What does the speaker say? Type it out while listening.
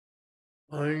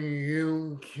Are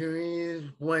you curious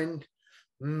what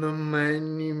the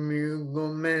Mighty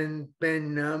Miracleman's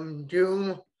been up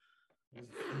to?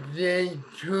 Stay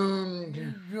tuned.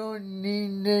 You don't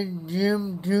need the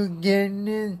gym to get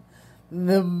in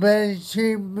the best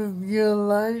shape of your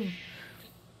life.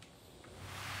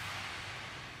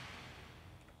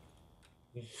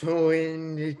 So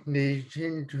in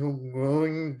addition to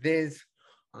growing this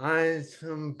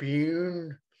awesome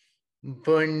beard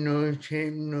for No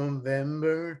Shape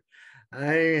November,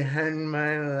 I had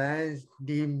my last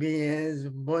DBS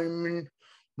appointment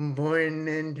for an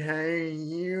entire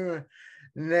year.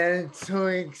 That's so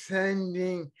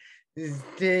exciting.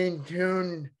 Stay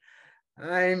tuned.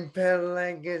 I felt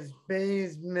like a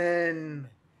spaceman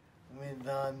with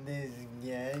all this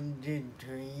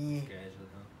gadgetry.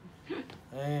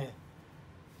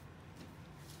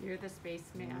 You're the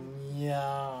spaceman?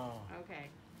 Yeah. Okay.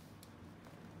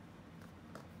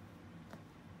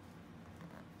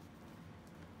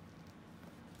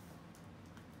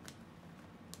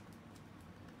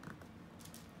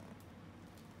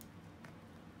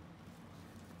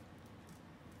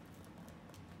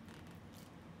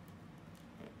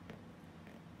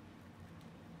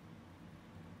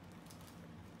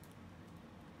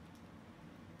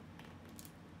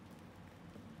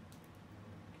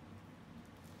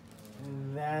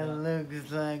 That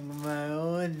looks like my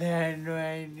old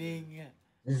handwriting.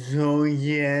 So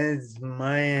yes,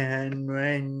 my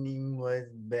handwriting was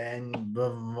bad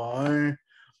before,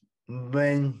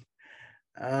 but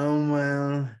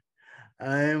well,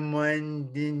 I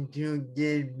wanted to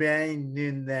get back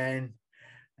to that,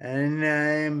 and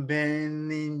I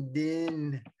apparently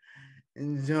did.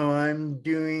 And so I'm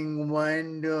doing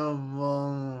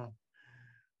wonderful.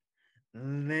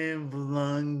 Live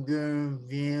longer,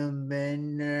 feel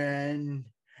better,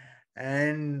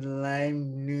 and life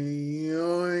New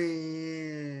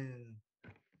York.